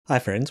Hi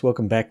friends,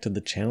 welcome back to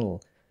the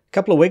channel. A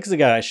couple of weeks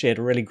ago I shared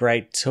a really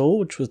great tool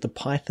which was the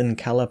Python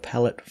Color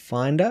Palette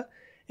Finder,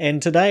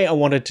 and today I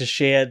wanted to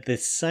share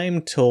this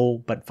same tool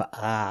but for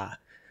R.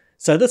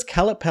 So this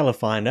Color Palette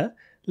Finder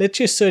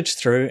lets you search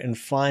through and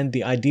find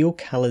the ideal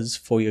colors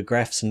for your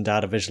graphs and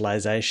data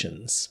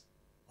visualizations.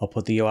 I'll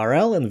put the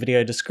URL in the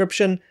video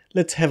description.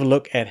 Let's have a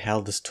look at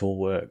how this tool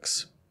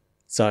works.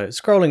 So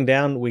scrolling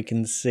down we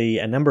can see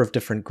a number of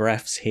different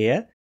graphs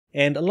here.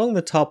 And along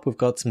the top, we've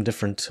got some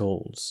different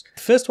tools.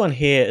 The first one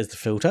here is the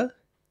filter.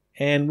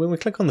 And when we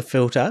click on the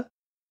filter,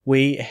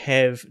 we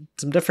have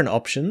some different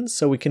options.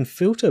 So we can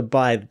filter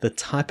by the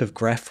type of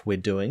graph we're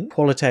doing,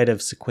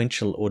 qualitative,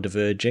 sequential, or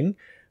diverging.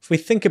 If we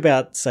think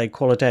about, say,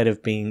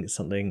 qualitative being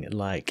something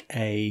like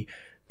a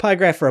pie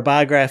graph or a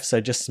bar graph,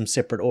 so just some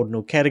separate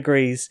ordinal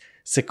categories.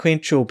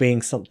 Sequential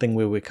being something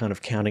where we're kind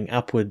of counting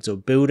upwards or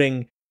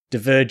building.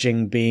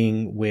 Diverging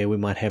being where we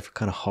might have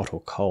kind of hot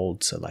or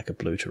cold, so like a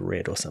blue to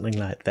red or something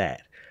like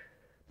that.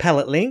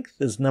 Palette length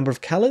is number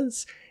of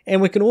colors,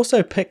 and we can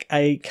also pick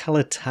a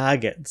color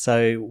target,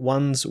 so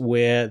ones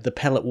where the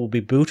palette will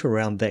be built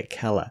around that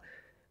color.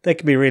 That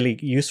can be really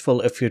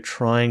useful if you're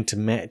trying to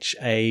match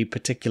a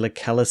particular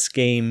color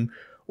scheme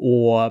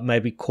or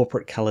maybe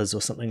corporate colors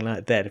or something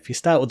like that. If you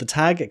start with the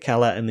target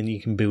color and then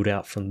you can build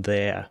out from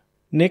there.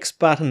 Next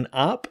button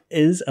up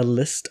is a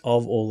list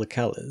of all the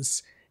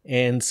colors.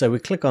 And so we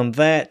click on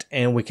that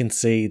and we can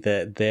see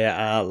that there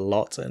are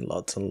lots and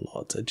lots and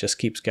lots. It just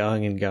keeps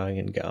going and going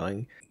and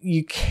going.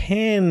 You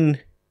can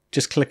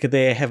just click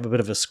there, have a bit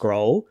of a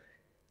scroll.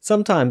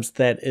 Sometimes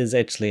that is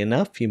actually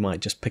enough. You might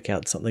just pick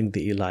out something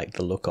that you like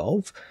the look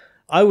of.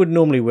 I would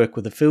normally work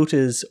with the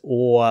filters,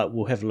 or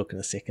we'll have a look in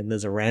a second.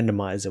 There's a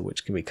randomizer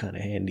which can be kind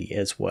of handy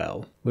as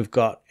well. We've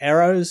got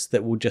arrows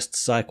that will just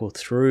cycle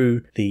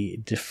through the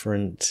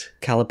different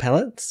color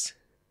palettes.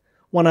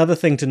 One other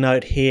thing to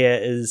note here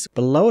is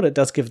below it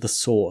does give the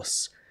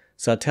source.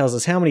 So it tells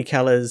us how many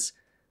colors,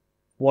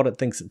 what it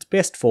thinks it's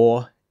best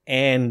for,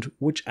 and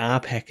which R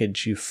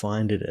package you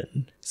find it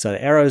in. So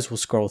the arrows will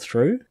scroll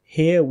through.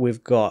 Here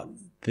we've got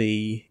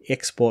the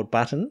export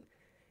button,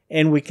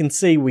 and we can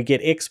see we get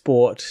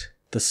export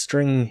the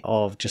string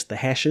of just the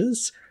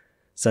hashes.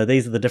 So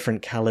these are the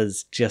different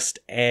colors just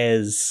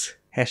as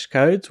hash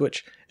codes,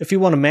 which if you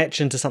want to match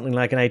into something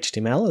like an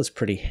HTML is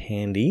pretty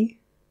handy.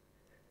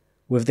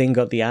 We've then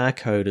got the R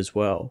code as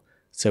well,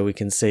 so we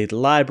can see the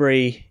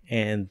library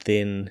and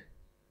then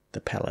the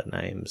palette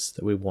names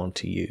that we want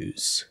to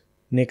use.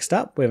 Next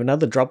up, we have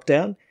another drop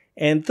down,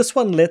 and this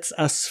one lets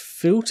us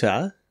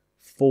filter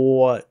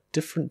for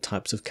different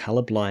types of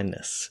color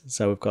blindness.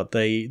 So we've got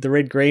the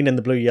red, green, and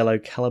the blue, yellow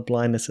color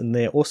blindness in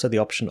there, also the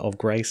option of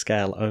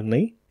grayscale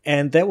only.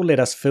 And that will let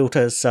us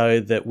filter so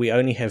that we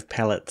only have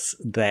palettes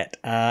that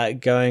are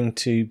going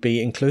to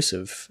be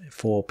inclusive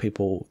for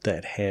people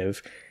that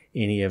have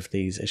any of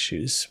these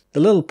issues. The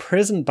little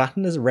present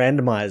button is a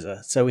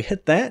randomizer, so we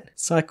hit that,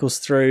 cycles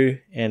through,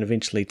 and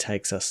eventually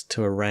takes us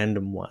to a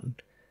random one.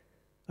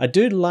 I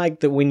do like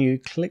that when you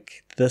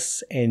click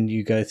this and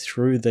you go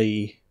through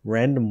the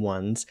random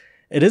ones,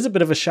 it is a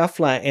bit of a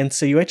shuffler, and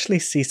so you actually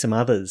see some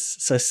others.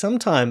 So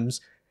sometimes,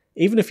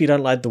 even if you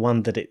don't like the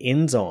one that it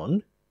ends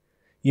on,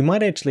 you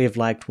might actually have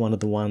liked one of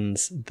the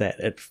ones that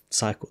it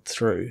cycled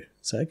through.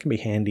 So it can be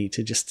handy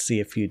to just see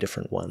a few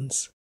different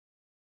ones.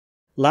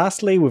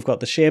 Lastly, we've got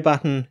the share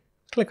button.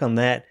 Click on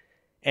that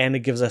and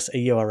it gives us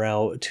a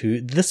URL to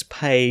this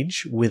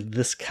page with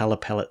this color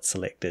palette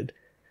selected.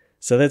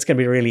 So that's going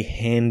to be really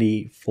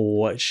handy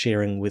for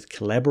sharing with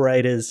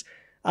collaborators,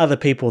 other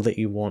people that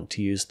you want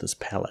to use this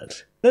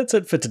palette. That's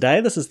it for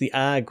today. This is the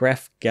R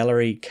Graph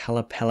Gallery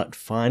Color Palette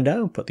Finder.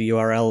 I'll put the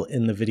URL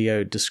in the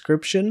video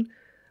description.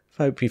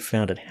 I hope you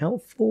found it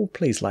helpful.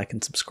 Please like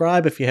and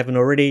subscribe if you haven't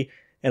already.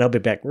 And I'll be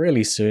back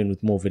really soon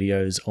with more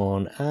videos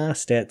on R,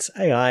 stats,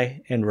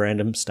 AI, and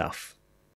random stuff.